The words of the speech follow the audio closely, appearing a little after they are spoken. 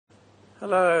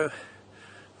Hello.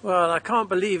 Well, I can't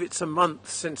believe it's a month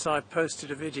since I posted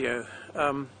a video.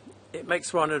 It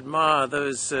makes one admire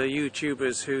those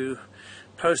YouTubers who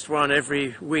post one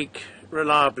every week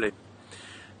reliably.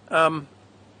 I've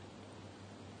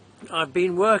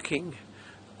been working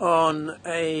on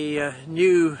a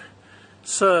new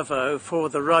servo for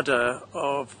the rudder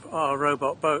of our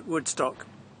robot boat Woodstock.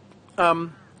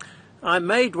 I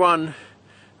made one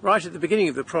right at the beginning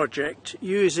of the project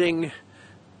using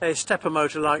a stepper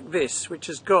motor like this, which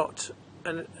has got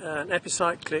an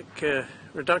epicyclic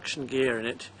reduction gear in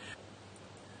it.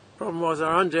 The problem was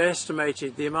I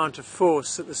underestimated the amount of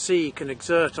force that the sea can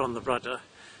exert on the rudder,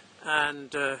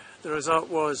 and the result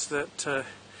was that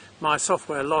my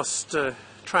software lost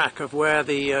track of where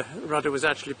the rudder was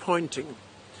actually pointing.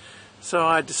 So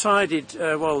I decided,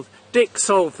 well, Dick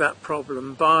solved that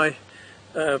problem by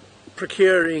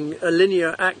procuring a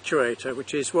linear actuator,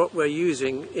 which is what we're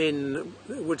using in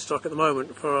Woodstock at the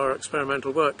moment for our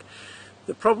experimental work.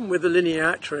 The problem with the linear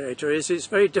actuator is it's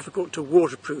very difficult to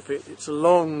waterproof it. It's a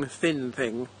long, thin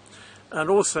thing, and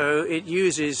also it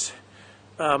uses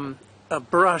a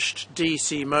brushed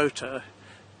DC motor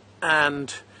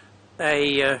and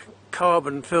a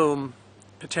carbon film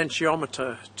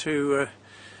potentiometer to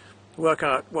work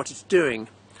out what it's doing.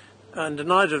 And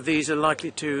neither of these are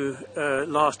likely to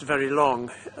last very long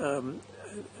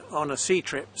on a sea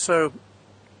trip. So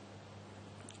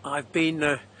I've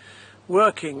been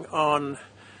working on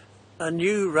a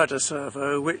new rudder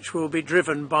servo which will be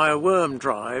driven by a worm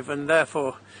drive, and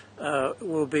therefore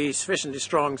will be sufficiently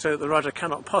strong so that the rudder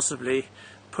cannot possibly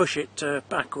push it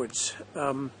backwards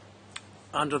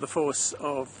under the force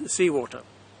of the seawater.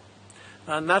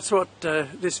 And that's what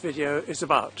this video is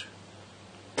about.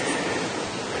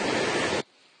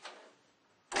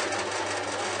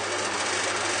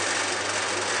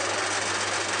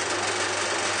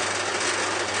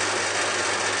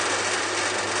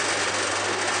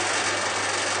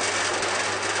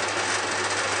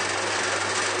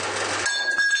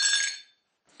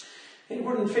 It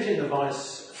wouldn't fit in the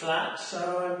vice flat,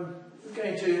 so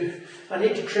I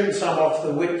need to trim some off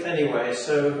the width anyway,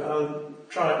 so I'll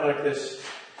try it like this.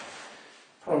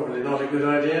 Probably not a good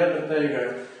idea, but there you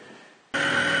go.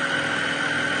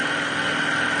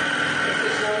 If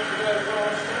this wants to go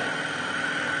faster.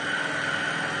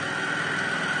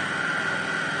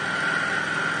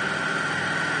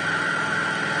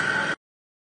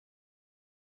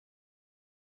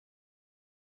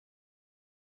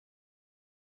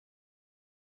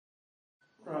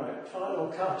 Right, final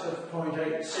cut of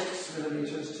 0.86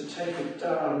 millimetres to take it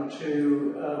down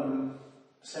to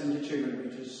 72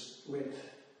 millimetres width.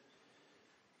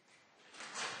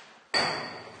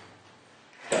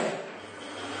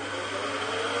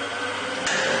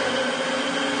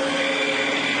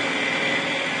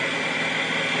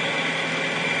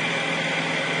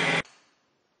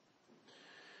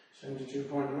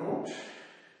 .0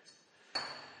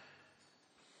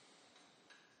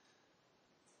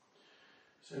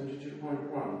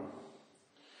 72.1.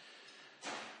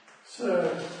 So,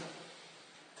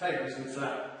 tables and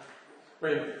flat.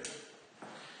 Brilliant.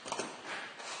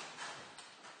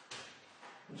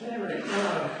 At any rate,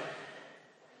 now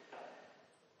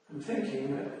I'm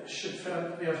thinking that it should be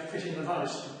able to fit in the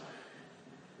vice.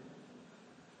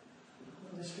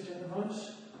 Will this fit in the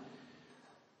vice?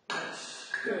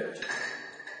 That's good.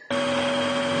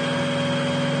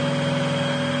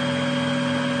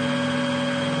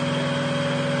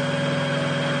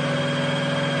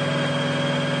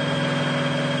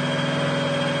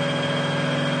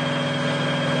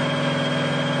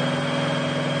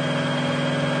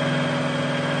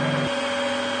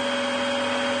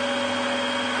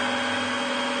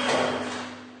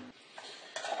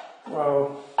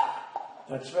 Well,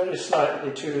 that's very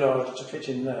slightly too large to fit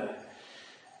in there,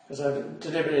 because I've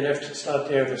deliberately left it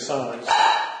slightly oversized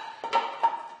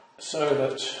so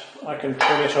that I can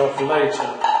trim it off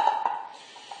later.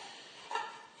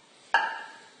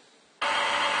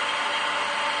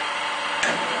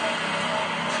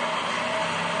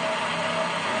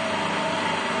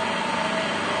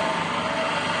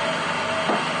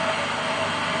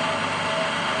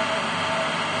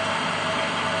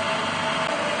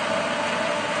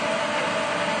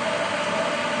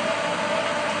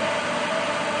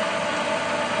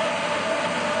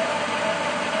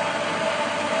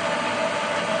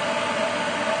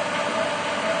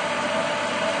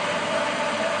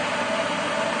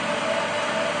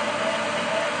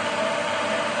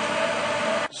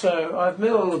 So I've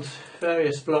milled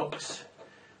various blocks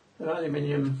of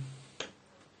aluminium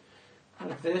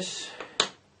like this,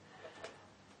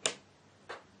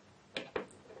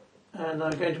 and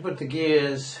I'm going to put the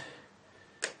gears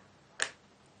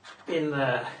in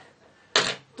there.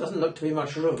 Doesn't look to be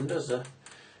much room, does there?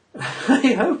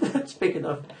 I hope that's big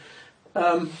enough.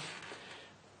 And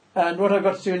what I've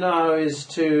got to do now is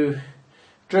to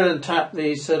drill and tap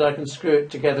these so that I can screw it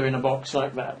together in a box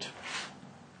like that.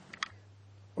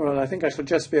 Well, I think I shall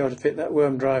just be able to fit that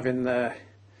worm drive in there.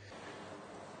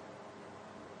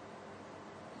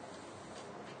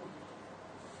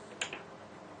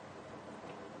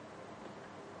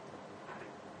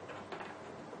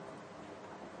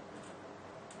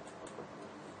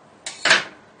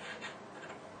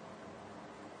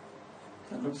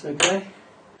 That looks okay.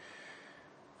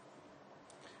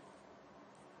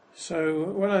 So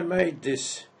when I made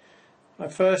this, I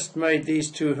first made these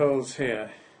two holes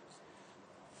here,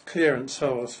 clearance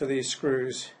holes for these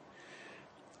screws,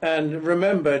 and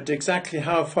remembered exactly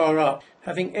how far up,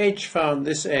 having edge found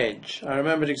this edge, I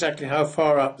remembered exactly how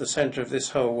far up the centre of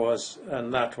this hole was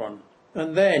and that one.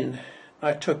 And then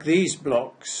I took these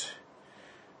blocks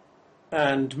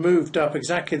and moved up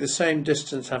exactly the same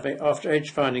distance, after edge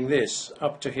finding this,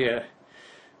 up to here,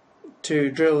 to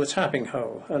drill the tapping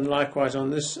hole. And likewise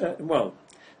on this, well,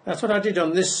 that's what I did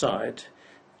on this side,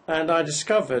 and I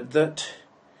discovered that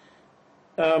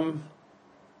there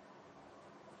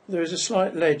is a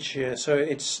slight ledge here, so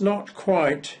it's not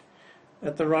quite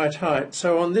at the right height.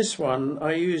 So on this one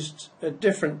I used a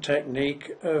different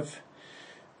technique of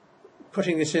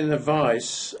putting this in a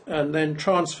vise and then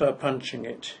transfer punching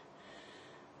it.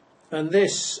 And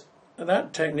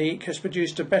that technique has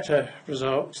produced a better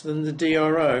result than the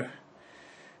DRO.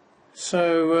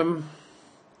 So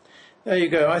there you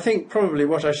go. I think probably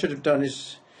what I should have done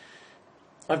is,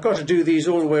 I've got to do these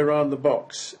all the way around the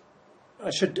box. I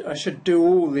should do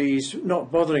all these,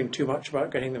 not bothering too much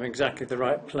about getting them exactly the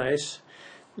right place,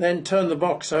 then turn the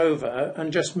box over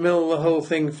and just mill the whole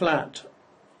thing flat.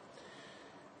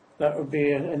 That would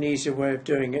be an easier way of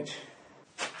doing it.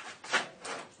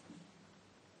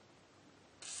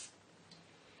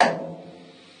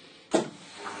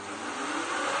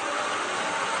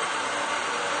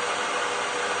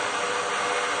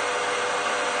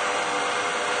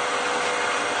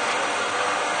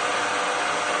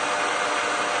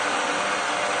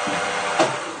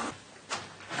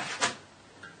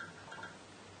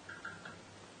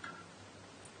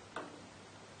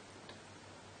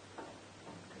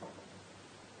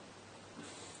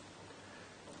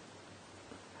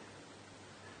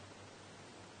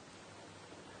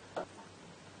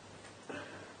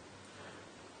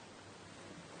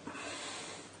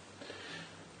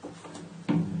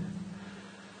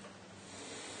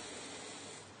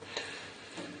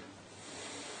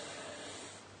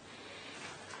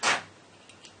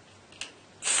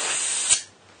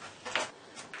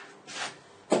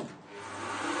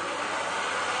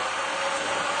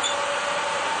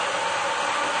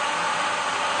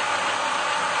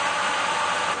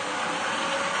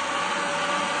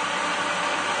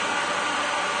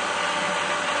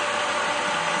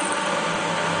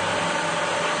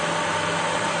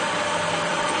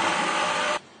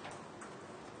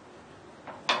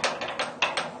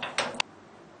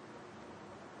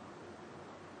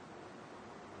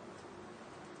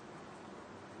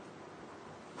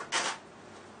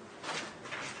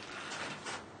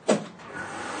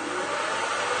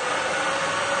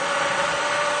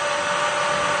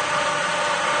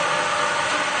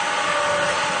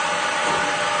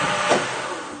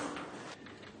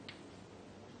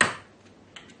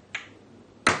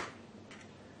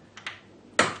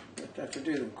 I have to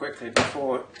do them quickly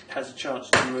before it has a chance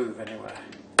to move anywhere.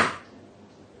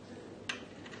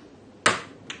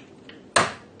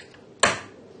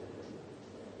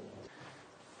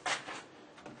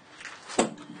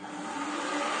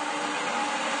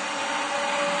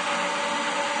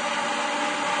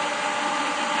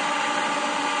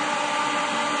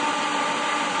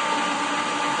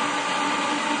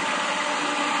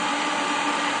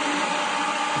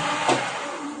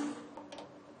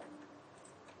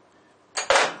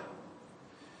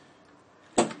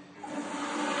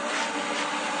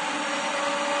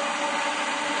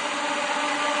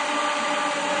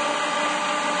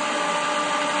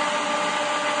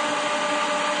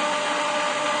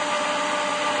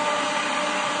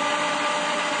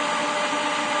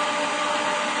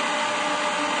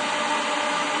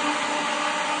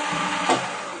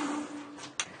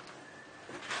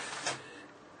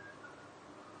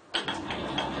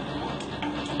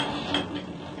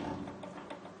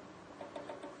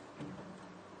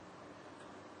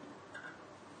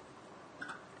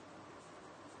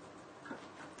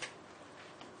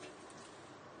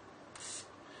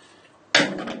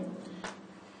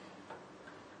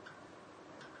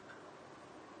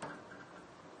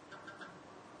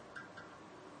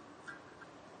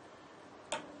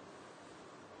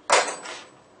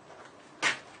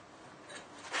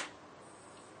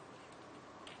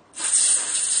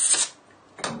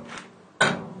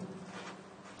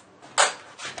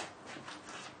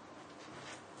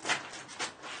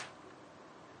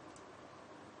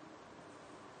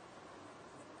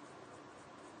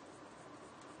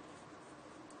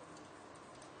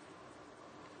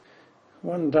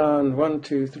 one down, 1,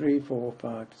 2, 3, 4,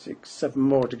 5, 6, 7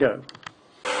 more to go.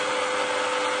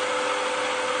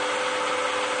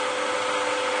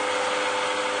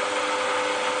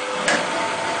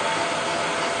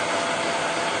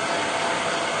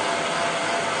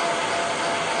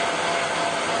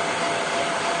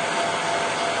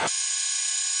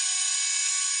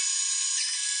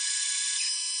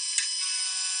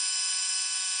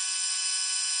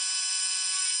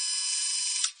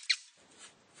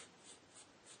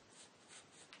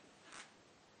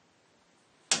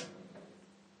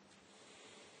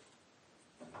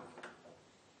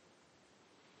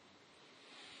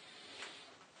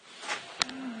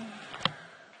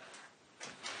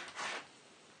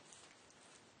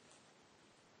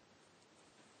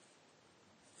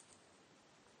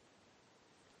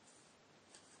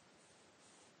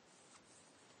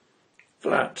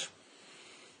 Flat.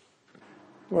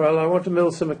 Well, I want to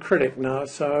mill some acrylic now,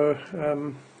 so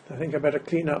I think I better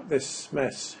clean up this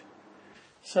mess.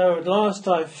 So at last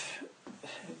I've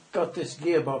got this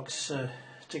gearbox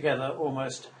together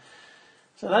almost.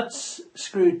 So that's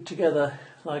screwed together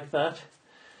like that,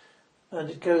 and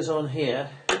it goes on here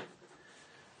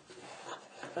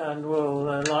and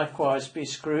will likewise be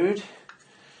screwed.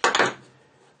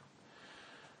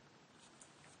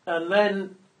 And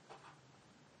then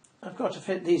I've got to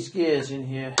fit these gears in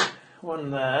here, one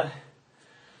there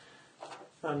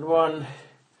and one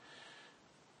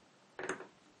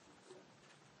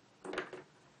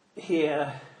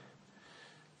here,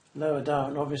 lower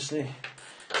down obviously.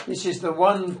 This is the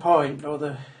one point,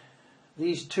 or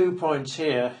these 2 points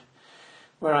here,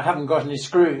 where I haven't got any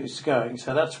screws going,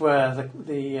 so that's where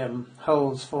the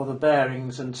holes for the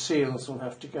bearings and seals will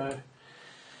have to go.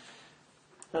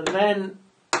 And then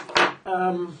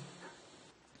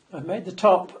I've made the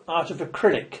top out of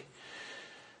acrylic,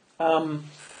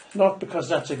 not because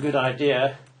that's a good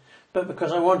idea, but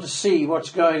because I want to see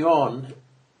what's going on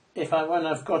when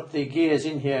I've got the gears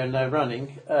in here and they're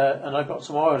running, and I've got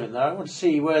some oil in there. I want to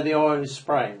see where the oil is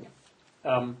spraying,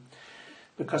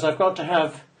 because I've got to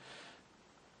have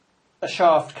a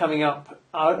shaft coming up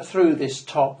out through this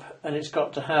top, and it's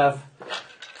got to have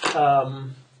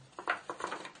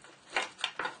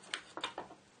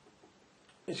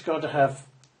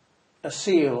a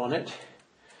seal on it,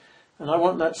 and I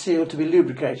want that seal to be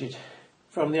lubricated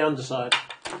from the underside.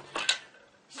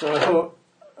 So I thought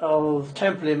I'll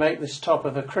temporarily make this top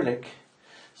of acrylic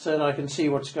so that I can see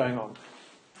what's going on.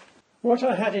 What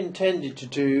I had intended to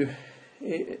do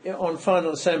on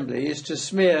final assembly is to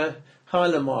smear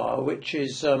Hylamar, which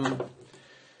is a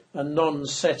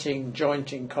non-setting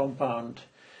jointing compound,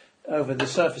 over the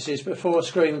surfaces before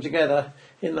screwing them together,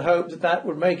 in the hope that that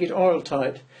would make it oil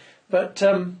tight. But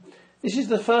this is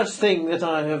the first thing that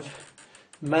I have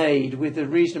made with a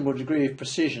reasonable degree of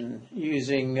precision,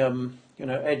 using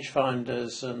edge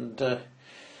finders and the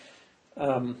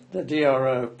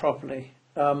DRO properly.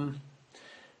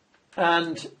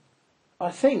 And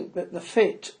I think that the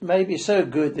fit may be so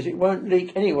good that it won't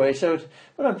leak anyway. So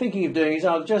what I'm thinking of doing is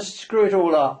I'll just screw it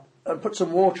all up and put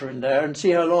some water in there and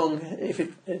see how long,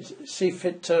 see if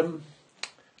it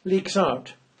leaks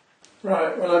out.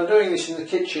 Right, well, I'm doing this in the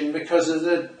kitchen because of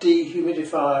the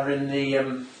dehumidifier in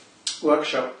the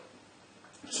workshop.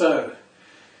 So,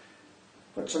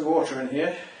 put some water in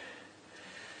here.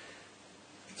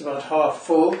 It's about half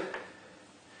full.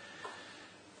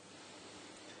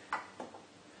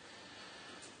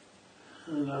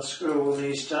 And I'll screw all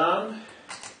these down.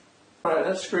 Right,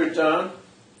 that's screwed down.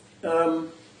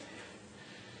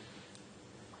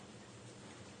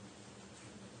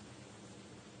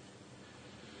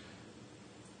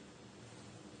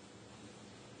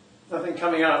 Nothing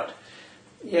coming out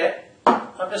yet.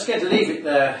 I'm just going to leave it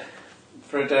there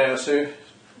for a day or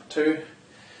two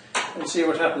and see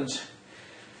what happens.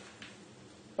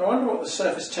 I wonder what the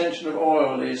surface tension of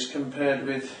oil is compared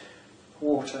with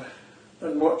water,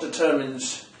 and what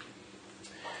determines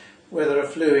whether a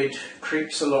fluid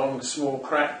creeps along small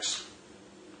cracks.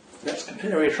 That's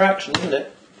capillary attraction, isn't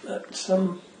it? That's,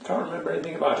 can't remember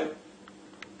anything about it.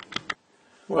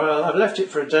 Well, I've left it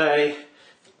for a day,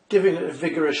 giving it a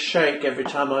vigorous shake every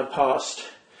time I passed,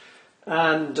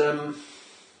 and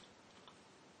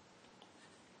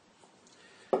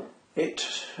it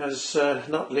has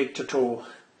not leaked at all.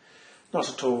 Not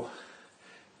at all.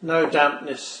 No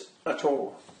dampness at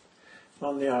all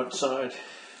on the outside.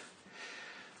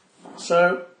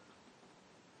 So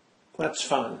that's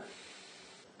fine.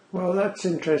 Well, that's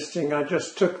interesting. I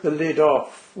just took the lid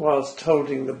off whilst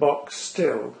holding the box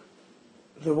still.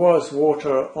 There was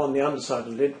water on the underside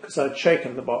of the lid because I'd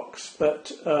shaken the box,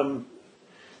 but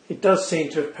it does seem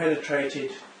to have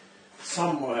penetrated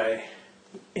some way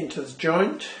into the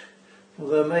joint,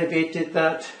 although maybe it did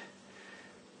that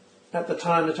at the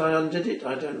time that I undid it,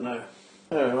 I don't know.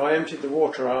 Oh, I emptied the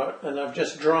water out and I've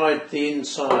just dried the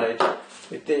inside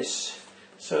with this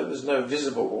so there's no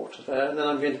visible water there, and then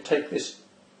I'm going to take this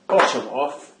bottom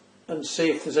off and see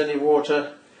if there's any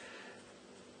water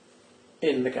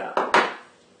in the gap.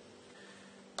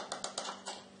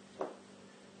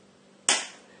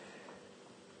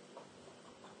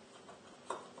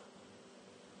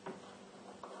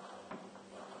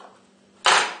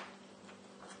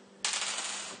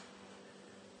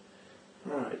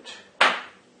 Right.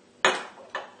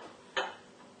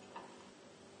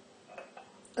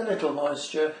 A little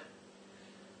moisture.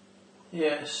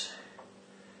 Yes.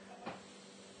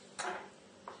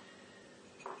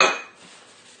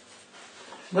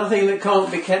 Nothing that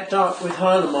can't be kept up with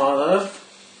Heinemar though.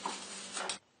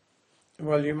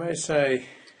 Well, you may say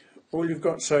all you've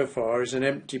got so far is an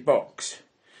empty box.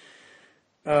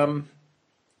 When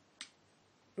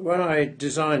I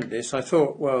designed this, I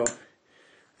thought, well,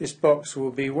 this box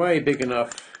will be way big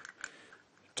enough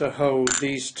to hold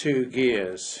these two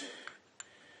gears,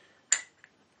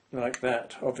 like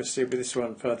that, obviously with this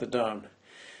one further down.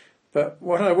 But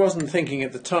what I wasn't thinking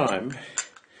at the time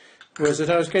was that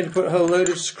I was going to put a whole load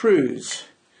of screws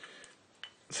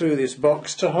through this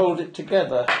box to hold it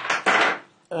together.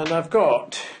 And I've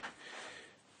got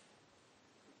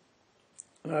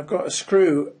a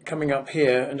screw coming up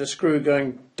here and a screw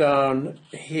going down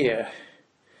here.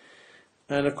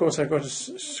 And of course I've got a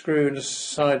screw and a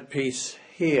side piece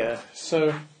here.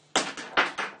 So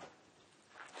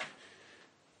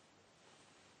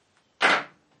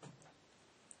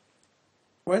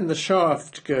when the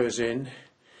shaft goes in,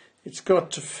 it's got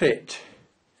to fit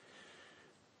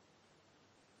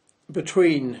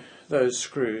between those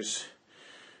screws.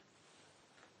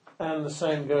 And the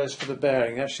same goes for the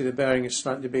bearing. Actually the bearing is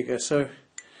slightly bigger, so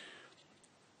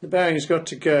the bearing has got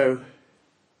to go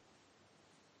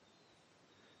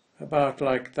about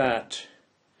like that,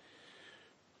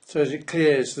 so as it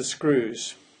clears the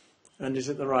screws and is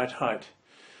at the right height.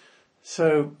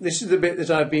 So this is the bit that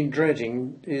I've been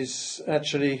dreading, is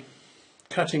actually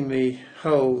cutting the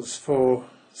holes for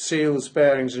seals,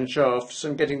 bearings and shafts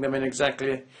and getting them in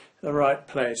exactly the right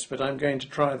place, but I'm going to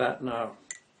try that now.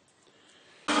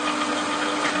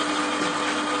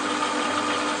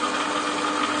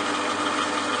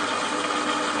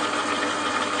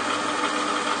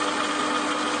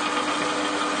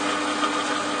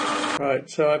 Right,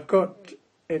 so I've got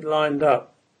it lined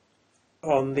up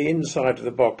on the inside of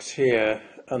the box here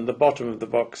and the bottom of the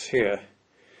box here,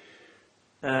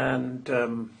 and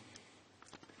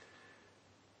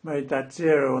made that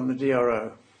 0 on the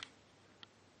DRO.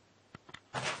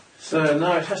 So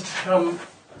now it has to come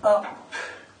up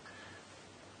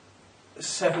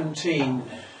 17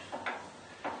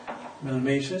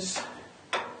 millimeters.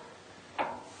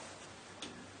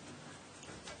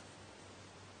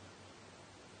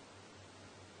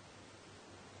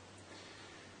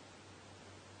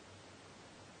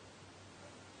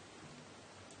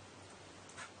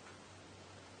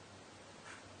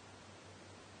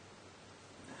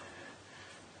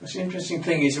 The interesting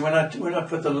thing is when I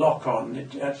put the lock on,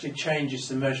 it actually changes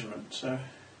the measurement. So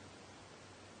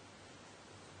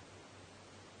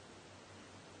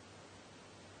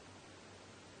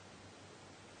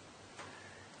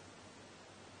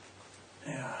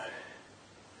yeah,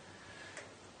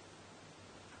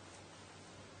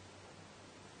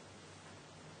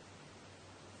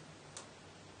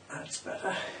 that's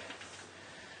better.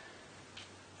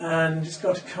 And it's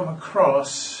got to come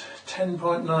across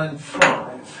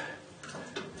 10.95.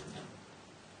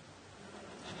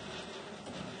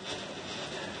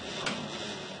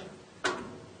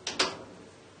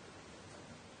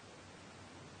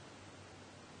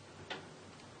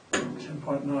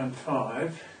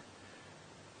 .95.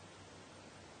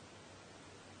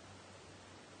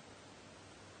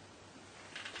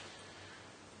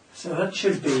 So that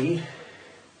should be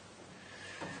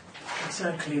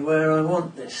exactly where I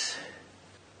want this.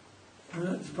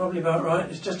 That's probably about right.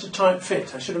 It's just a tight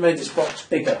fit. I should have made this box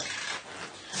bigger.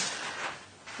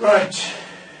 Right.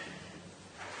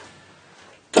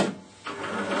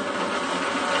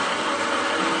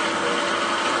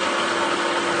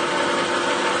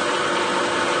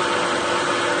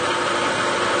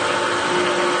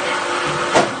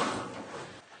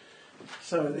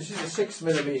 So this is a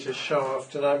 6mm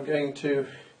shaft, and I'm going to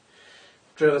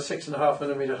drill a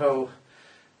 6.5mm hole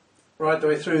right the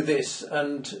way through this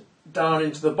and down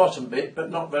into the bottom bit, but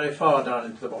not very far down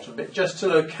into the bottom bit, just to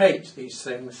locate these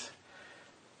things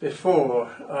before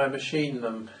I machine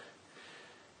them.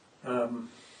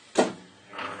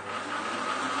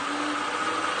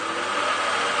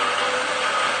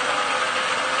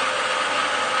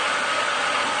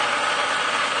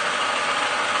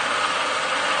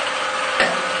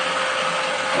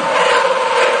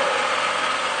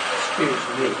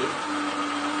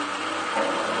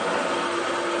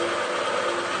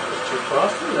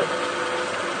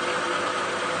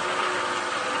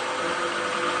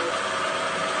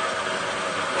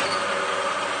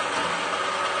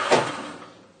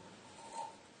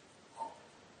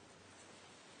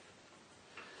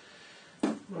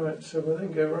 Right, so we'll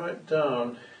then go right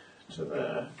down to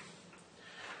there.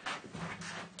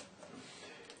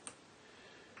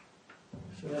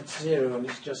 So that's 0 and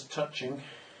it's just touching.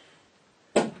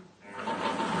 And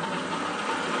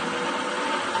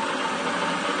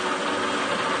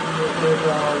we'll go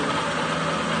down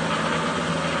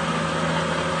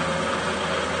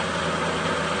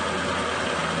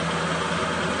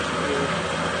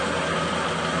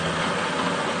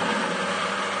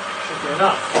should be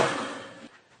enough.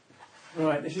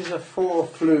 Right, this is a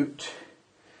 4-flute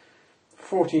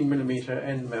 14mm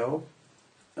end mill.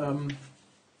 If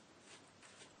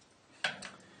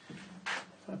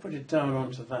I put it down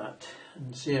onto that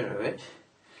and 0 it,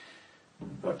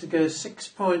 I've got to go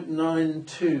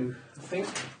 6.92, I think.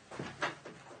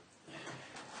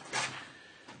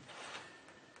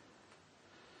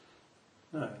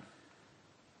 No.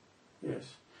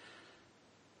 Yes.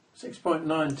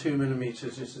 6.92mm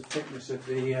is the thickness of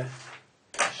the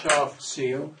shaft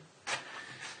seal.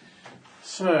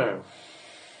 So,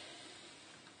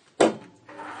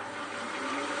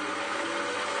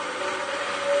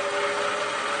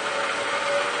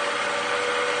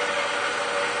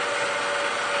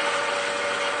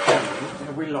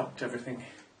 have we locked everything?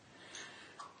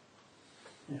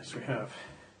 Yes, we have.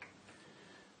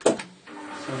 So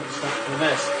let's start with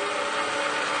this.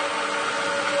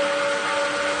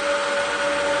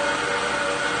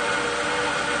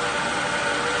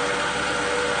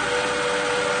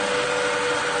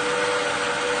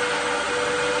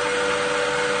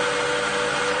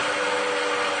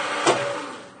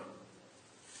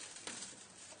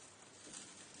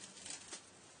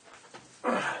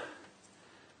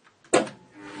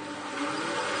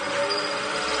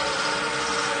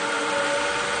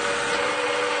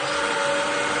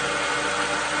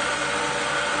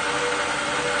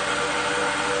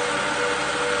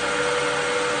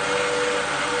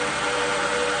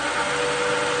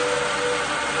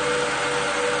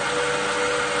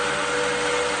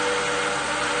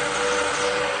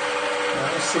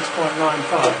 That is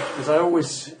 6.95 because I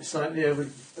always slightly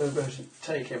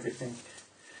overtake everything.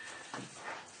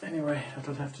 Anyway,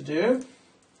 that'll have to do.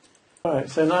 Right,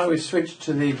 so now we've switched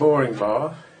to the boring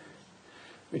bar,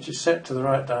 which is set to the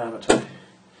right diameter.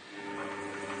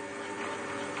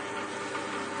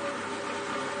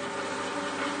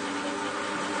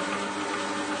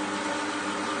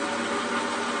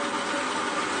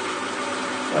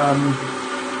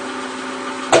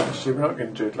 Actually, we're not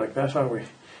going to do it like that, are we?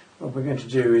 What we're going to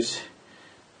do is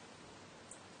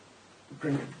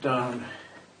bring it down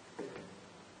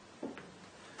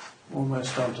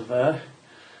almost onto there,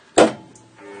 and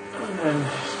then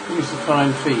use the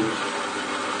fine feed.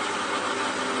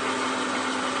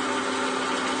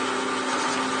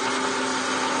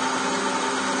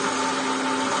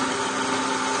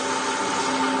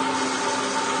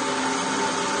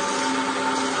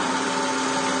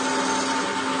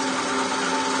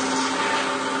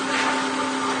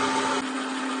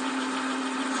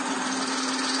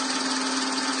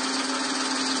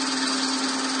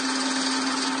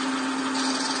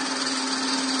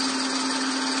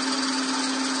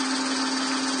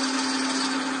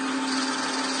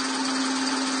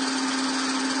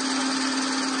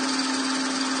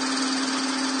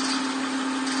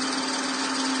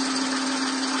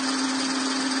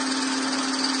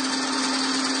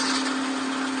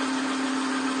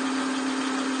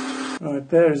 Right,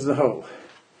 there is the hole.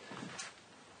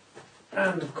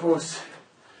 And of course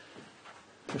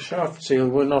the shaft seal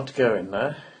will not go in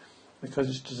there because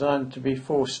it's designed to be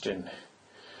forced in,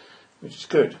 which is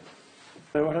good.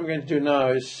 So what I'm going to do now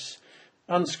is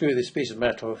unscrew this piece of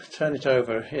metal, turn it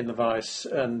over in the vise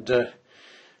and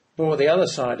bore the other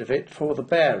side of it for the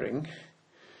bearing,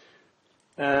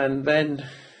 and then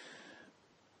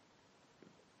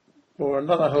bore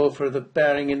another hole for the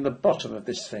bearing in the bottom of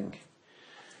this thing.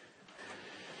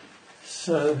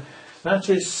 So that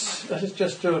is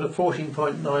just drilled a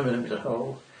 14.9mm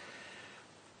hole.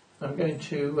 I'm going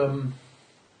to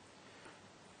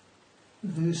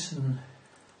loosen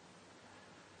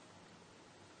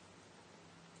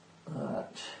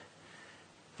that.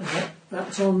 And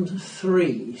that's on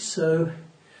 3, so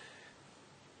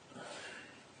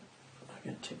I'm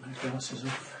going to take my glasses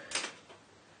off.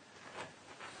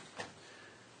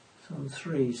 It's on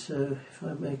 3, so if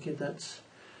I make it, that's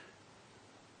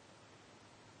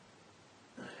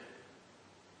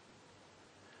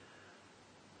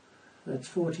That's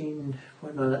 14.9,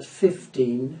 that's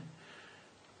 15.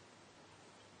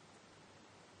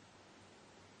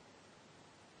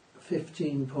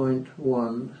 15.1,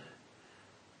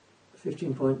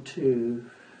 15.2,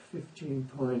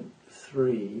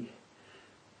 15.3,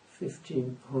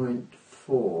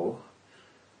 15.4,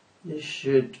 This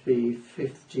should be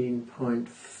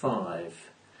 15.5.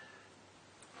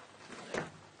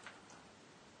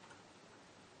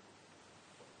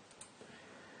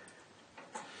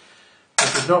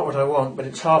 Which is not what I want, but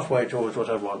it's halfway towards what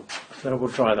I want. So we'll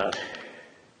try that.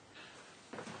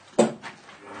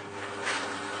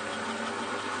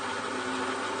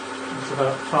 It's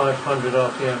about 500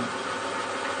 RPM.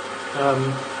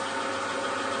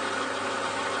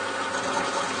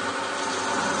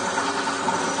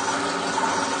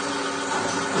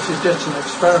 This is just an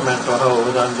experimental hole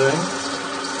that I'm doing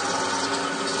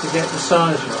to get the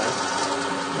size right.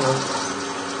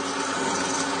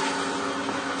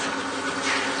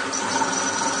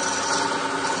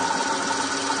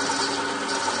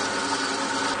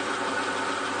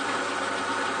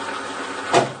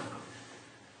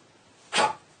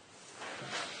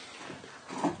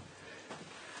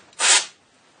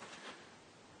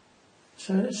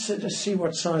 So let's just see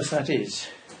what size that is.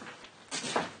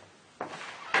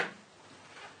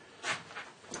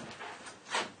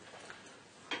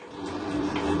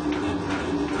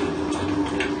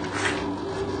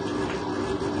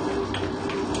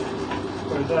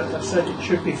 Well, I said it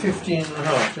should be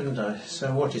 15.5, didn't I?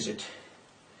 So what is it?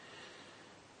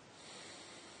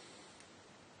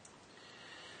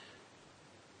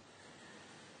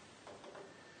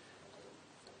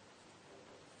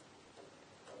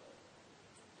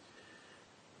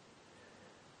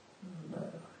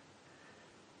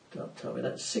 Don't tell me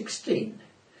that's 16.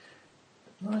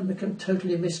 I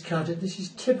totally miscounted. This is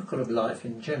typical of life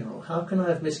in general. How can I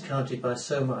have miscounted by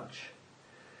so much?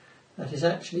 That is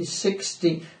actually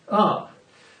 16.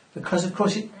 Because of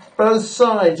course it's both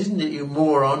sides, isn't it, you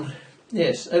moron?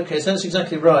 Yes, okay, so that's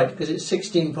exactly right, because it's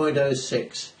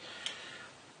 16.06.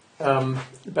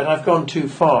 But I've gone too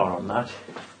far on that.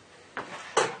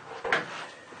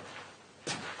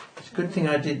 It's a good thing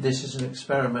I did this as an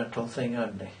experimental thing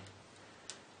only,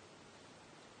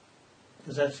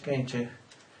 because that's going to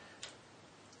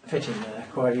fit in there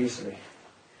quite easily,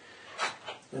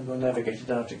 and we'll never get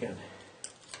it out again.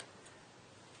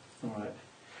 All right.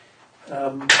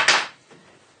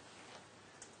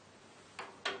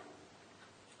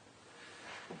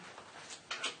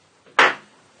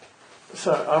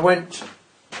 So I went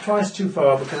twice too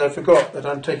far because I forgot that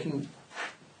I'm taking,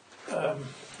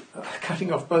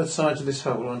 cutting off both sides of this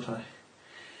hole, aren't I?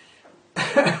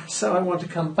 So I want to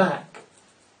come back.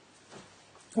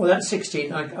 Well, that's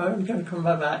 16. I'm going to come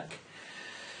back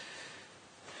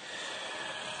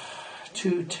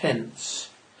 2/10.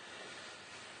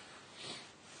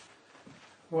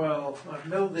 Well, I've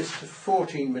milled this to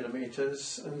 14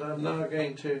 millimetres, and I'm now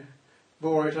going to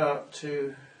bore it out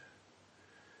to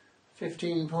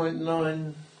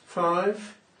 15.95,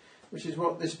 which is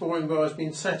what this boring bar has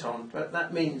been set on. But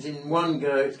that means in one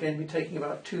go it's going to be taking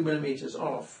about 2 millimetres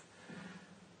off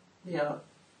the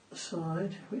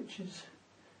outside, which is,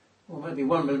 or maybe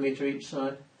 1 millimetre each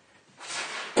side.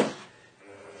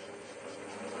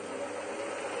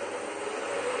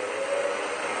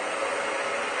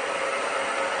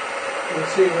 We'll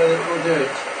see whether it will do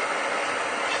it.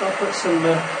 So I'll put some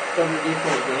WD-40 in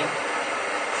it.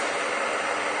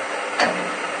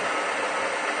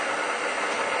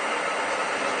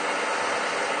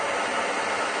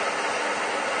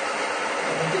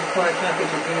 I think it's quite happy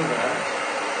to do that.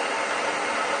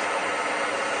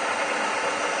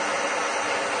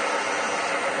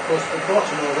 Of course, the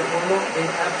bottom of it will not be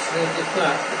absolutely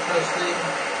flat because the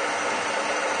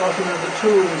bottom of the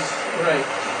tool is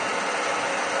raked.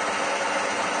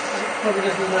 Probably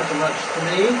doesn't matter much to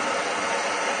me.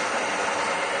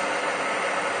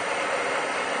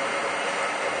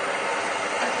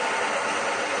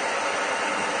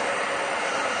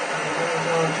 I'm going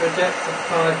down to a depth of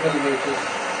 5 millimetres.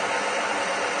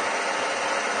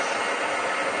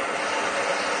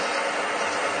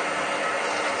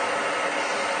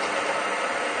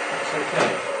 That's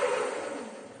okay.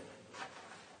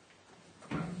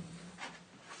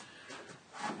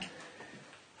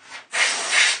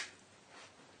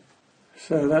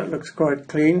 So that looks quite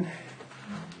clean.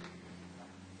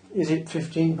 Is it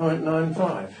 15.95? I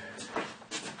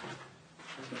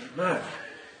don't know.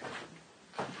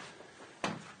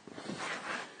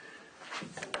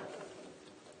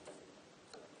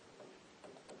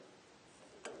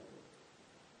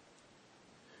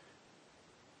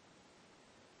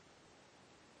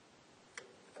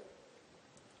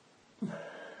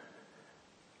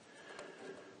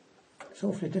 It's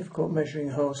awfully difficult measuring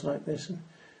holes like this.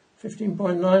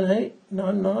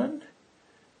 15.9899.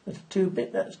 That's a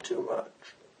 2-bit, that's too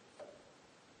much.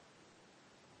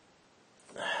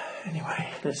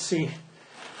 Anyway, let's see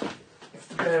if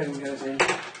the bearing goes in.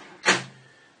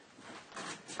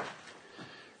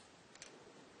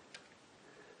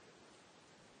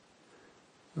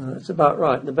 That's about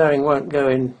right. The bearing won't go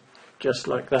in just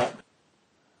like that.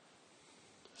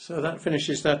 So that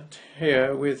finishes that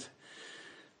here with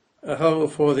a hole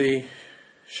for the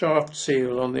shaft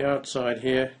seal on the outside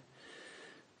here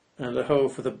and a hole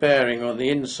for the bearing on the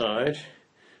inside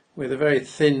with a very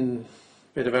thin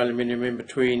bit of aluminium in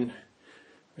between,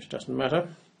 which doesn't matter.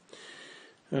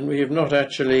 And we have not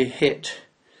actually hit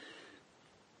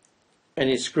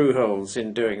any screw holes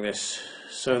in doing this,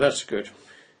 so that's good.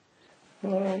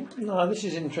 Well, now this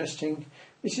is interesting.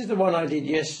 This is the one I did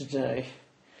yesterday,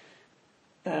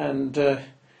 and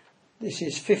this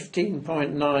is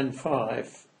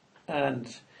 15.95,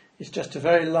 and it's just a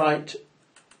very light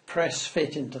press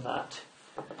fit into that.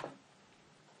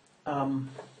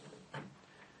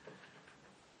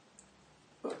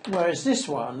 Whereas this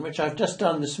one, which I've just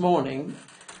done this morning,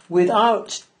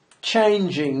 without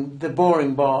changing the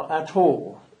boring bar at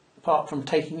all, apart from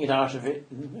taking it out of it,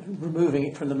 removing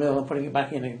it from the mill and putting it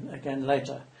back in again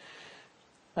later.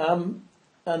 And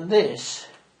this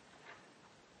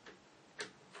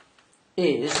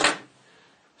is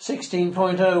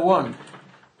 16.01,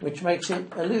 which makes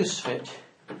it a loose fit.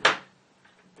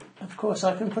 Of course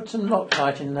I can put some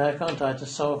Loctite in there, can't I, to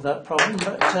solve that problem,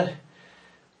 but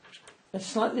it's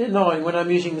slightly annoying when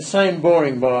I'm using the same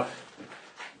boring bar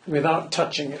without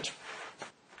touching it.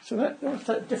 So what's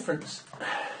that difference?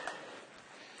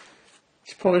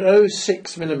 It's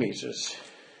 0.06 millimetres,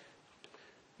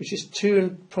 which is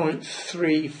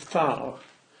 2.3 thou.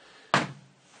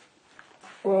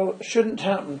 Well, it shouldn't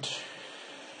happen,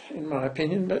 in my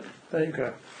opinion, but there you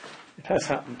go. It has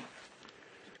happened.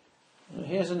 Now,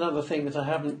 here's another thing that I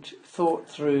haven't thought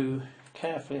through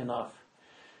carefully enough.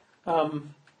 We're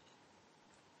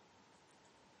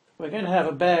going to have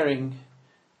a bearing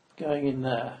going in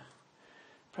there,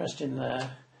 pressed in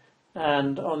there,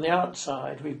 and on the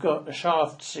outside we've got a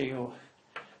shaft seal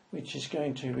which is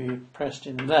going to be pressed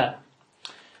in there.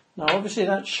 Now obviously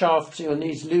that shaft seal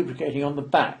needs lubricating on the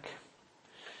back,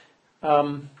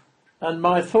 and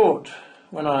my thought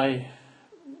when I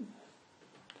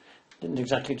didn't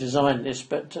exactly design this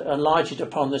but alighted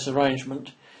upon this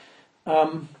arrangement,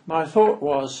 my thought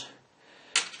was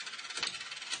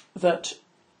that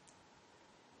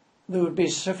there would be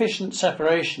sufficient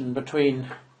separation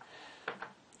between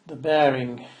the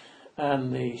bearing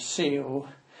and the seal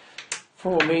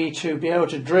for me to be able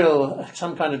to drill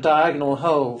some kind of diagonal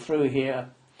hole through here,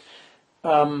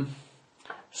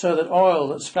 so that oil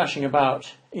that's splashing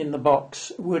about in the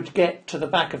box would get to the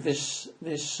back of this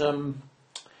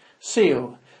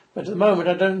seal. But at the moment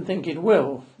I don't think it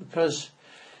will, because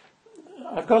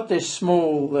I've got this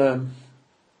small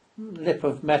lip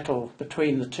of metal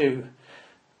between the two,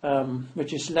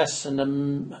 which is less than a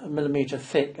millimetre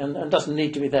thick and doesn't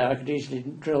need to be there. I could easily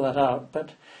drill that out.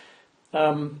 But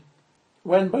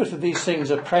when both of these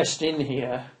things are pressed in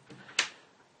here,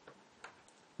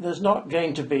 there's not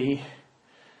going to be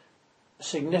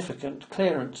significant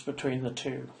clearance between the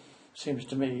two, seems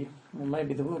to me. Or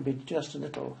maybe there will be just a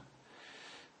little,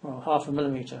 well, half a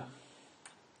millimetre.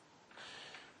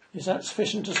 Is that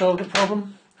sufficient to solve the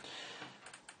problem?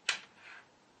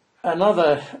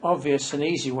 Another obvious and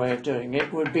easy way of doing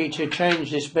it would be to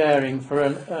change this bearing for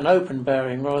an open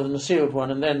bearing rather than a sealed one,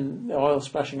 and then the oil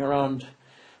splashing around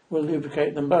will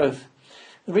lubricate them both.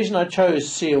 The reason I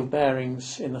chose sealed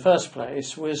bearings in the first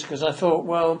place was because I thought,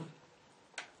 well,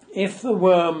 if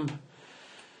the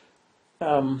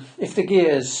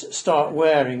gears start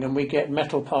wearing and we get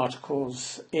metal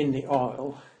particles in the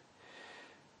oil,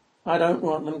 I don't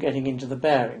want them getting into the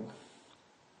bearing.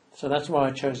 So that's why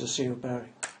I chose a sealed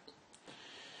bearing.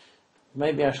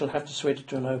 Maybe I shall have to switch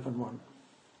to an open one.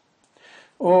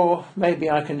 Or maybe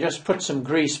I can just put some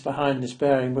grease behind this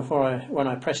bearing when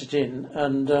I press it in,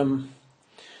 and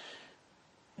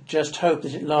just hope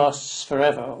that it lasts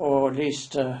forever, or at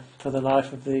least for the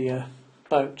life of the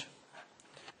boat.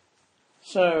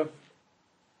 So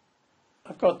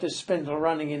I've got this spindle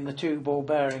running in the two ball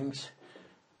bearings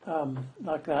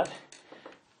like that,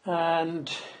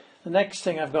 and the next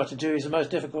thing I've got to do is the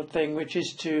most difficult thing, which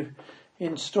is to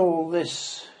install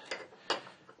this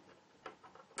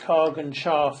cog and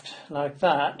shaft like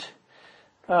that.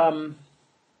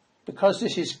 Because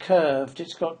this is curved,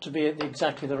 it's got to be at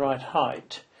exactly the right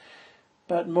height,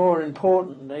 but more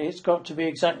importantly it's got to be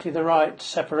exactly the right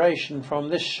separation from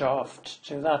this shaft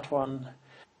to that one.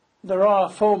 There are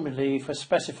formulae for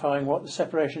specifying what the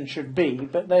separation should be,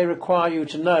 but they require you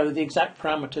to know the exact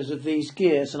parameters of these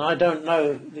gears, and I don't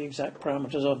know the exact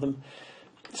parameters of them.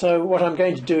 So what I'm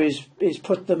going to do is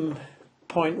put them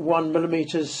 0.1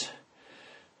 millimetres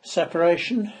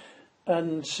separation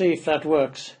and see if that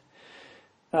works.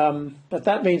 But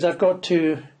that means I've got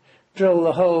to drill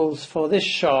the holes for this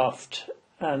shaft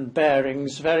and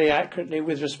bearings very accurately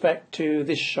with respect to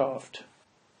this shaft.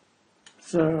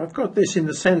 So I've got this in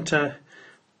the centre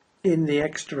in the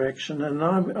X direction, and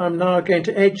I'm now going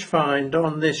to edge find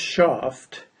on this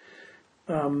shaft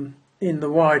in the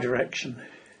Y direction.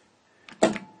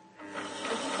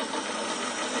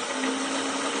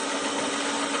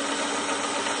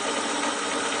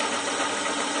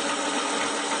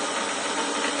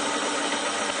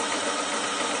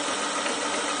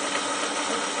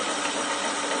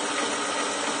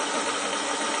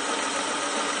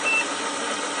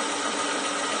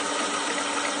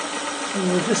 And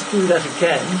we'll just do that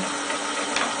again.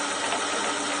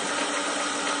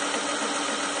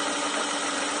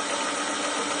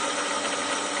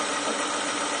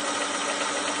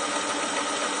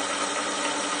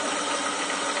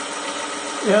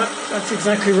 Yeah, that's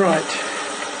exactly right.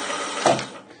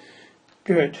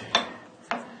 Good.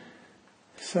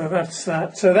 So that's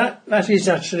that. So that is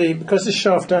actually, because the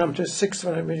shaft diameter is 6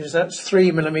 millimetres, that's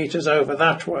 3 millimetres over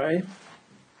that way.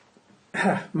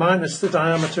 Minus the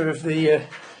diameter of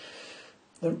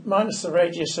minus the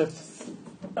radius of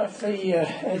the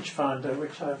edge finder,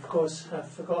 which I of course have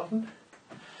forgotten.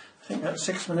 I think that's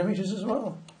 6 millimetres as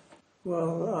well.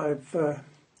 Well, I've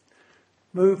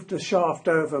moved the shaft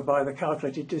over by the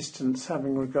calculated distance,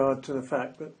 having regard to the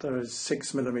fact that there is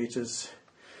 6 millimetres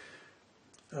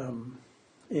in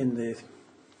the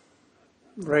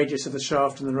radius of the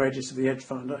shaft and the radius of the edge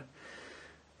finder,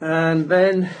 and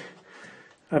then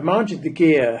I've mounted the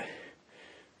gear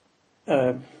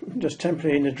just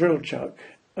temporarily in a drill chuck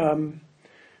and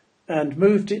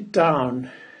moved it down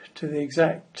to the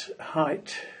exact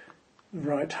height, the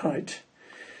right height,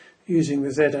 using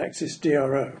the Z-axis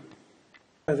DRO.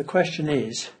 So the question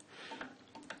is,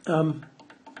 it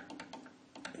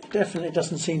definitely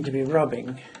doesn't seem to be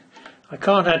rubbing. I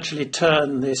can't actually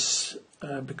turn this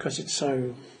because it's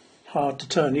so hard to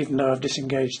turn, even though I've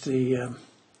disengaged the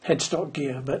headstock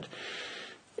gear, but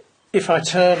if I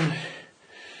turn,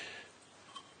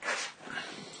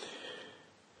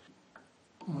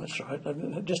 that's right, I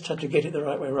just had to get it the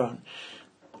right way around.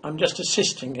 I'm just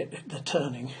assisting it, the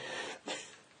turning.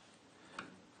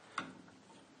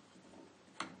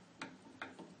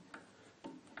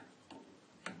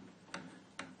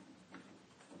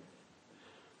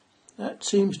 That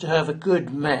seems to have a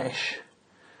good mesh,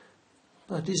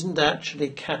 but isn't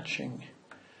actually catching.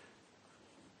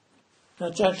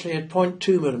 That's actually a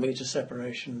 0.2 millimetre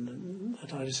separation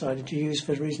that I decided to use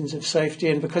for reasons of safety,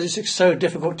 and because it's so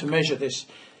difficult to measure this.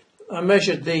 I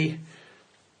measured the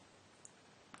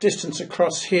distance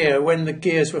across here when the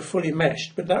gears were fully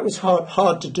meshed, but that was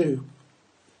hard to do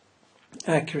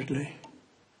accurately.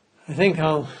 I think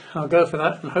I'll go for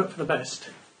that and hope for the best.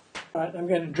 Right, I'm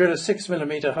going to drill a 6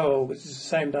 millimetre hole, which is the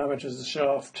same diameter as the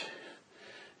shaft,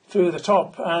 through the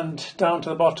top and down to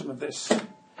the bottom of this.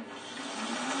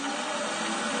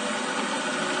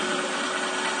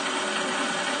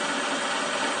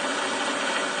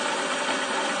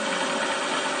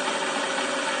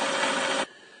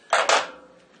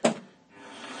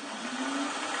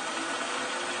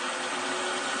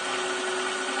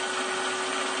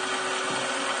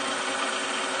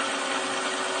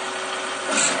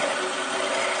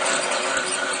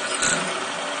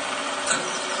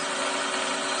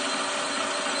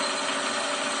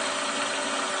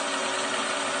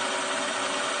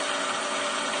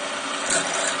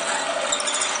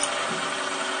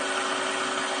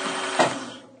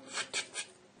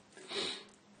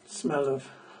 Smell of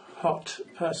hot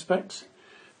perspex.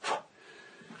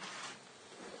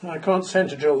 I can't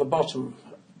centre drill the bottom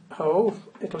hole,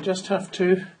 it'll just have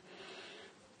to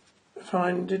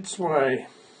find its way.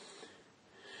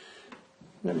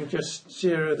 Let me just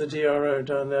zero the DRO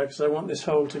down there because I want this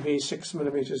hole to be 6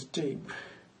 millimetres deep.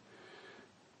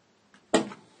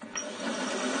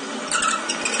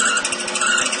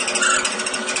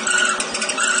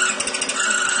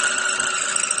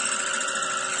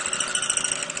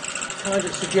 Kind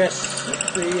of suggests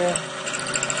that the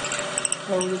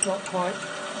hole is not quite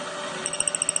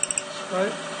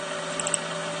straight.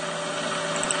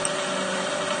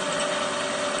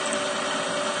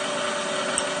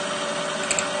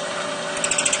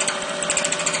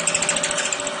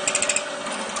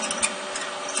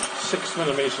 Six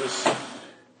millimetres.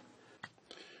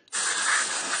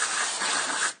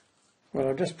 Well,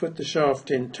 I've just put the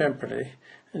shaft in temporarily,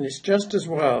 and it's just as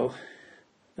well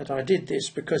that I did this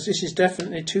because this is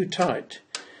definitely too tight.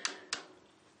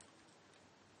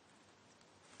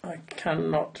 I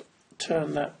cannot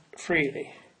turn that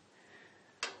freely.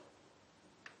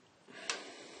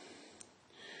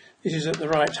 This is at the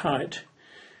right height.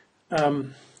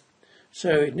 So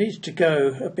it needs to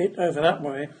go a bit over that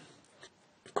way.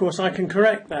 Of course I can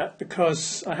correct that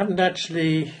because I haven't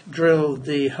actually drilled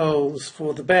the holes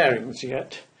for the bearings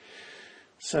yet.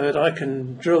 So that I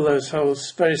can drill those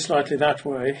holes very slightly that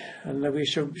way and then we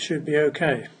should be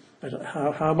okay. But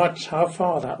how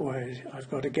far that way, I've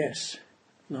got to guess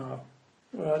now.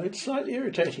 Well, it's slightly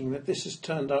irritating that this has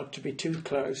turned out to be too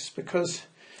close because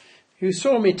you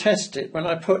saw me test it when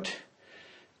I put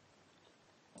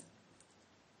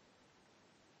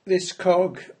this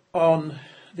cog on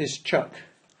this chuck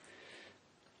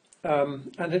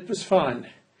and it was fine.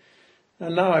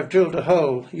 And now I've drilled a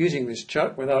hole using this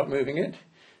chuck without moving it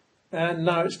and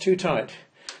now it's too tight.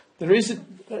 There is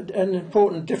an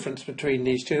important difference between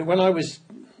these two. When I was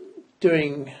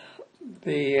doing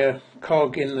the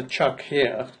cog in the chuck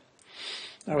here,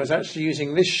 I was actually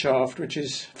using this shaft, which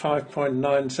is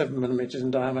 5.97 millimeters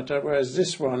in diameter, whereas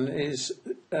this one is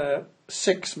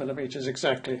 6 millimeters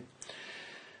exactly.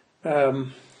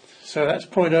 So that's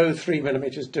 0.03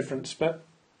 millimeters difference, but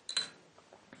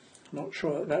I'm not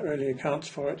sure that really accounts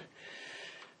for it.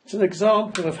 It's an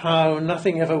example of how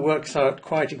nothing ever works out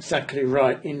quite exactly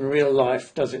right in real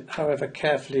life, does it, however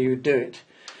carefully you do it.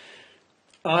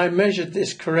 I measured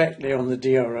this correctly on the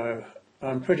DRO.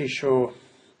 I'm pretty sure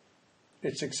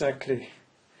it's exactly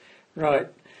right.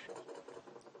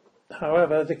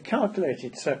 However, the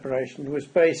calculated separation was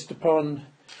based upon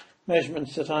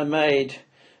measurements that I made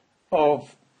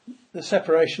of the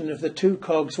separation of the two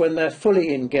cogs when they're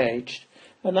fully engaged.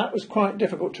 And that was quite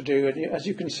difficult to do. And as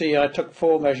you can see, I took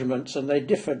 4 measurements and they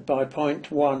differed by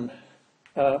 0.1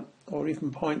 or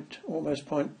even almost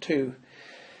 0.2.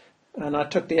 And I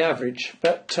took the average,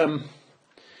 but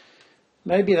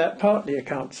maybe that partly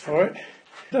accounts for it.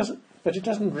 But it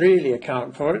doesn't really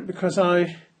account for it because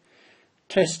I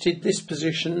tested this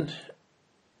position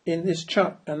in this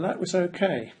chuck and that was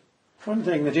okay. One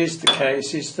thing that is the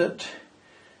case is that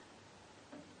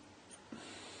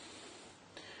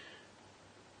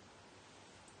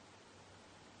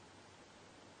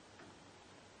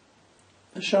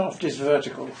the shaft is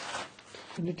vertical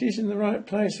and it is in the right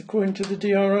place according to the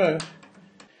DRO.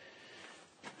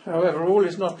 However, all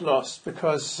is not lost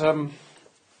because I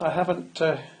haven't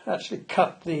actually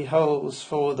cut the holes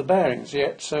for the bearings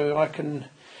yet, so I can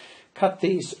cut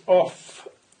these off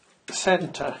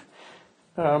centre.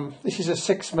 This is a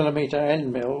 6 millimeter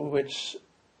end mill which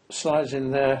slides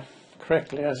in there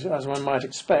correctly as one might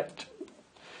expect.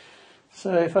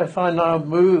 So if I now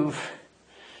move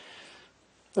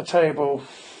the table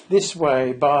this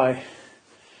way by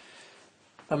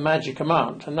a magic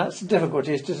amount, and that's the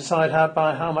difficulty, is to decide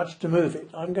by how much to move it.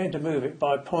 I'm going to move it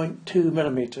by 0.2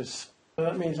 millimeters. So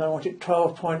that means I want it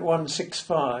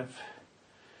 12.165.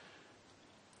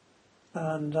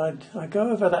 And I go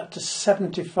over that to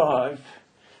 75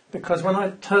 because when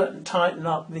I tighten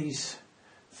up these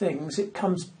things, it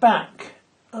comes back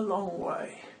a long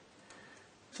way.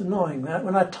 It's annoying that.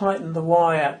 When I tighten the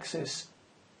y-axis,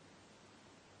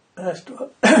 that's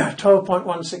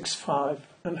 12.165,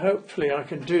 and hopefully I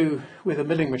can do with a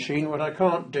milling machine what I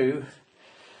can't do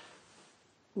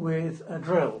with a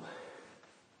drill,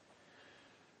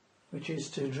 which is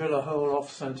to drill a hole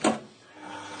off centre,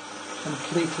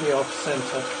 completely off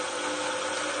centre.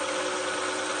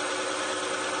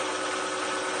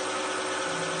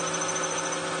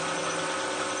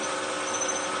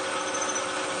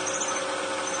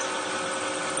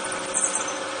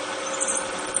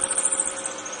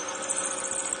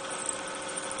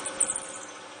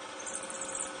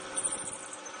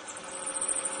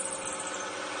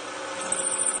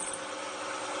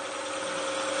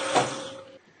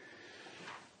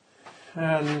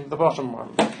 And the bottom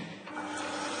one.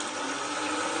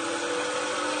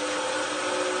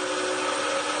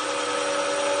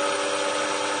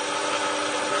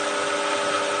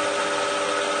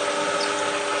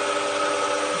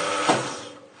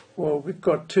 Well, we've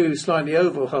got 2 slightly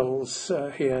oval holes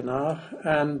here now,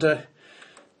 and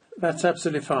that's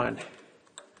absolutely fine.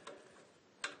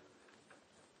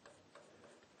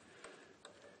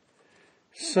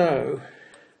 So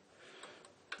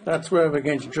that's where we're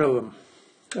going to drill them.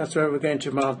 That's where we're going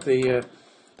to mount the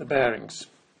bearings.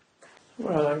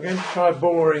 Well, I'm going to try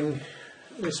boring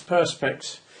this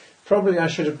perspex. Probably I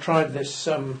should have tried this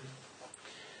on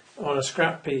a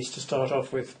scrap piece to start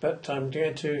off with, but I'm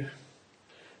going to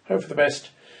hope for the best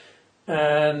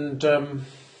and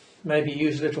maybe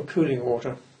use a little cooling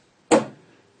water.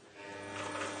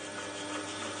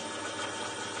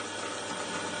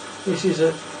 This is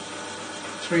at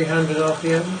 300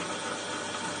 RPM.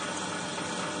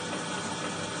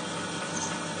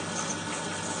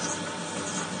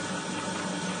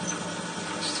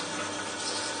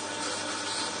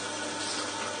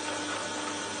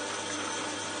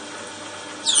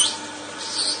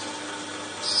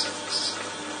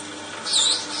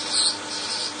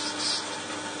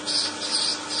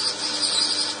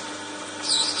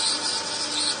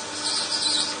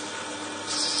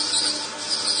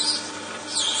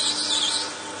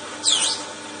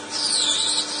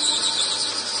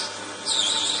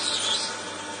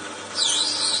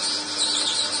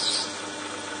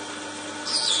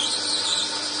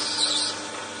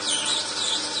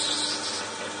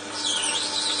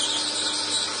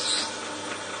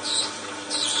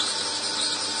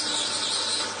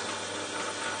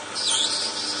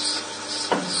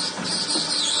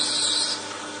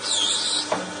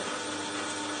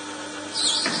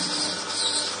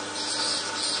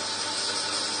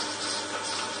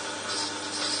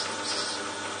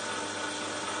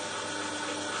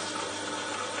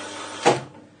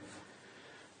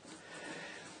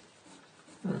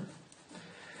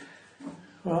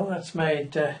 Well, that's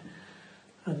made a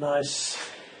nice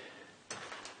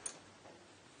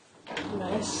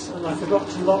mess, and I forgot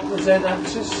to lock the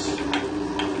Z-axis,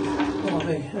 or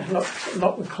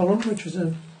lock the column, which was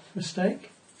a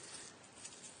mistake.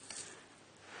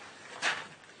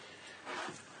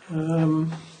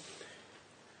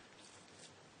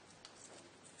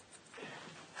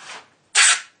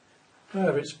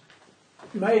 However, it's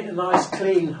made a nice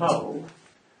clean hole,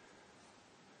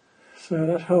 so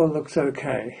that hole looks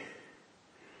okay.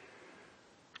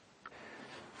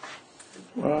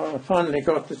 Well, I finally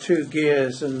got the 2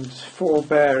 gears and 4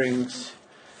 bearings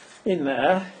in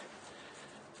there.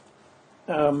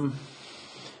 The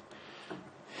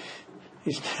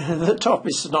top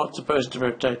is not supposed to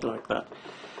rotate like that.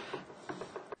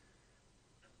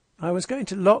 I was going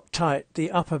to Loctite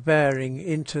the upper bearing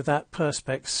into that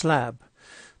Perspex slab,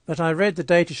 but I read the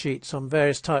datasheets on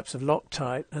various types of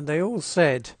Loctite, and they all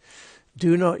said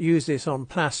do not use this on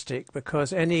plastic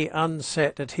because any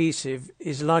unset adhesive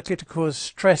is likely to cause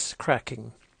stress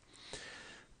cracking.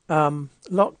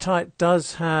 Loctite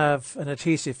does have an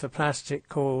adhesive for plastic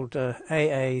called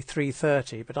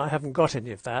AA330, but I haven't got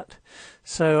any of that,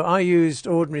 so I used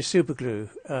ordinary superglue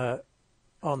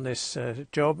on this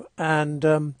job, and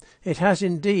it has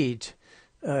indeed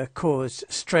caused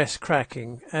stress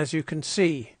cracking, as you can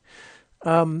see.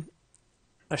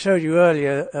 I showed you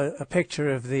earlier a picture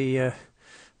of the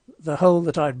hole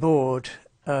that I'd bored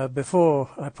before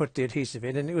I put the adhesive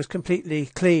in, and it was completely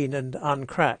clean and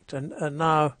uncracked, and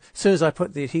now as soon as I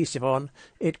put the adhesive on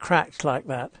it cracked like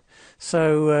that.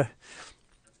 So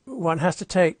one has to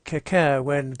take care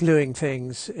when gluing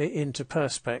things into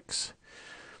Perspex.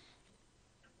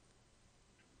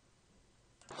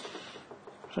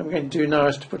 What I'm going to do now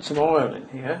is to put some oil in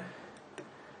here.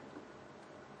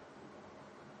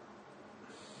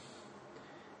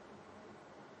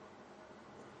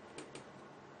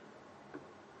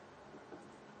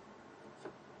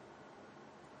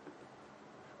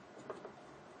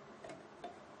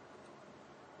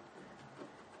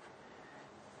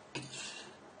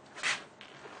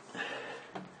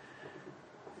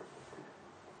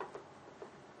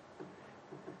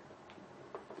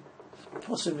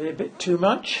 Possibly a bit too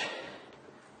much,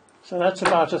 so that's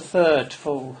about 1/3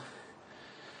 full.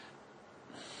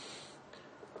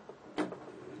 And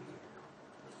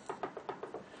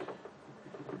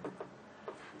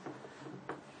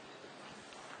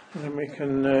then we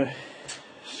can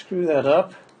screw that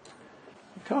up.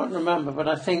 I can't remember, but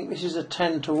I think this is a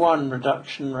 10-to-1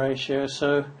 reduction ratio,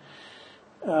 so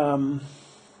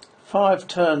 5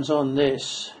 turns on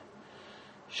this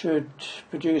should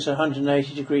produce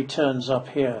 180-degree turns up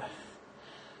here.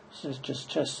 So let's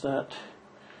just test that.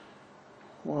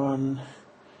 1,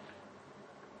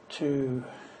 2,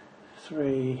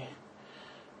 3,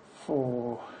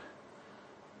 4,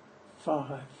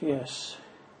 5, yes.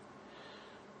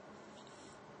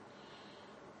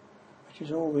 Which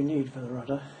is all we need for the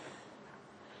rudder.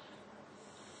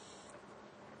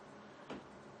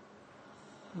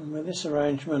 And with this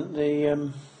arrangement,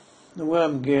 the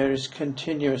worm gear is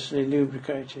continuously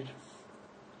lubricated.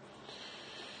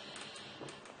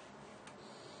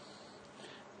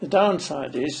 The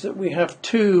downside is that we have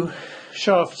 2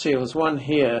 shaft seals, one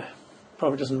here,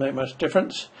 probably doesn't make much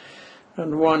difference,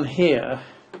 and one here,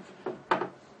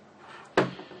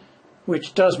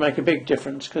 which does make a big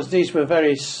difference because these were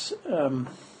very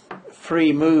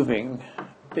free moving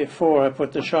before I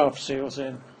put the shaft seals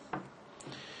in.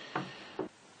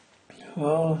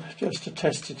 Well, just to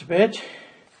test it a bit.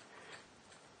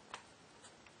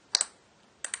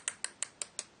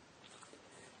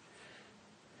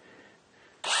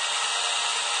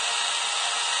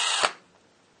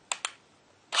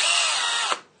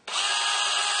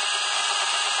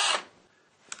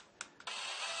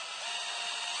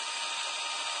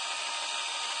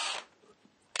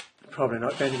 Probably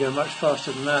not going to go much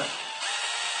faster than that.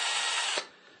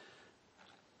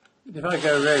 If I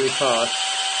go really fast,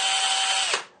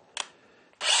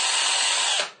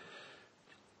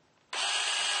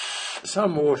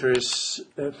 some water is,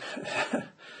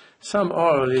 some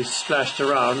oil is splashed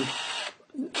around.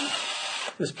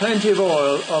 There's plenty of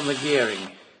oil on the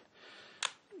gearing,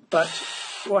 but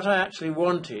what I actually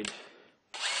wanted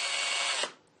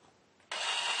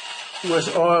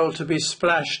was oil to be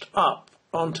splashed up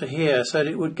onto here so that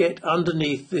it would get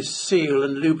underneath this seal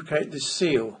and lubricate this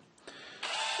seal,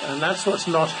 and that's what's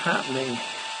not happening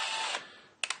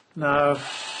now.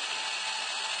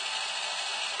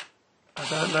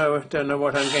 I don't know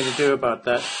what I'm going to do about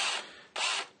that.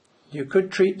 You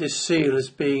could treat this seal as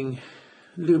being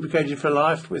lubricated for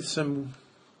life with some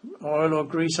oil or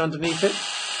grease underneath it.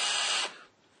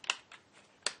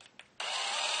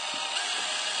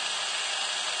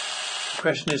 The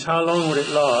question is, how long would it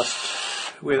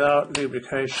last without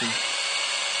lubrication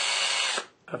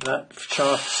of that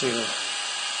shaft seal?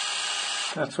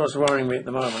 That's what's worrying me at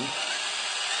the moment.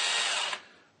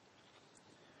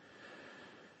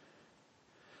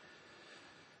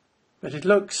 But it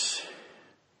looks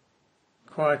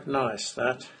quite nice,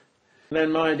 that. And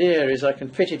then my idea is I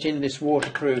can fit it in this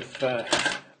waterproof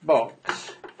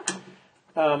box,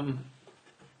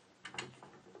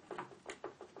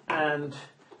 and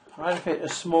I fit a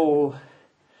small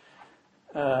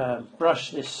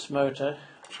brushless motor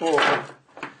or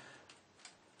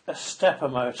a stepper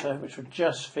motor, which would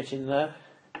just fit in there.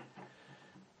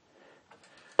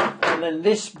 And then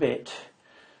this bit,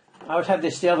 I would have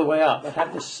this the other way up. I'd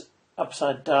have this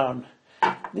upside down.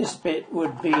 This bit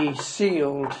would be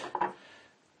sealed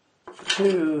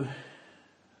to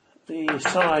the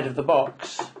side of the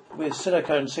box with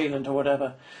silicone sealant or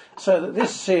whatever, so that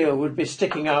this seal would be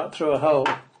sticking out through a hole,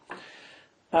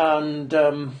 and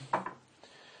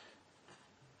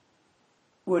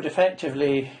would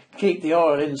effectively keep the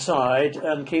oil inside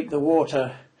and keep the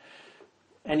water,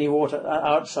 any water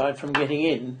outside, from getting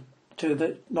in to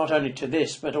the, not only to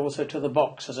this but also to the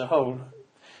box as a whole.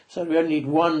 So we only need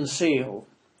one seal.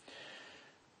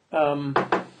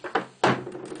 That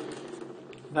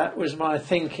was my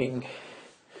thinking.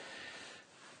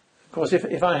 Of course,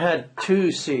 if I had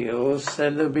two seals,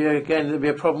 then there'd be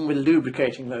a problem with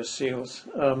lubricating those seals.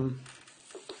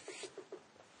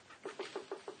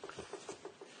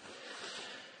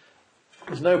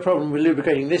 There's no problem with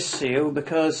lubricating this seal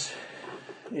because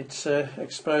it's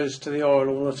exposed to the oil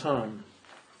all the time.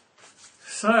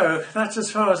 So that's as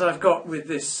far as I've got with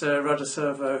this rudder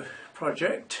servo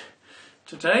project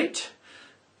to date.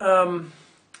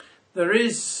 There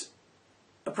is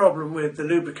a problem with the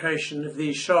lubrication of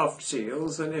these shaft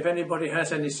seals, and if anybody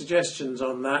has any suggestions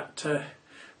on that,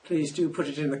 please do put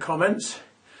it in the comments.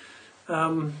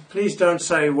 Please don't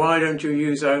say, why don't you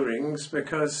use O-rings,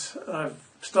 because I've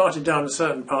started down a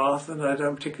certain path and I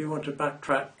don't particularly want to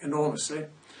backtrack enormously.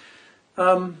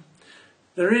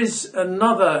 There is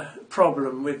another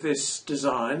problem with this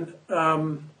design,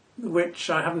 which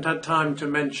I haven't had time to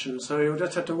mention, so you'll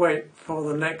just have to wait for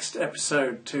the next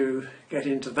episode to get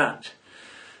into that.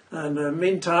 And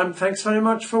meantime, thanks very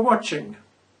much for watching.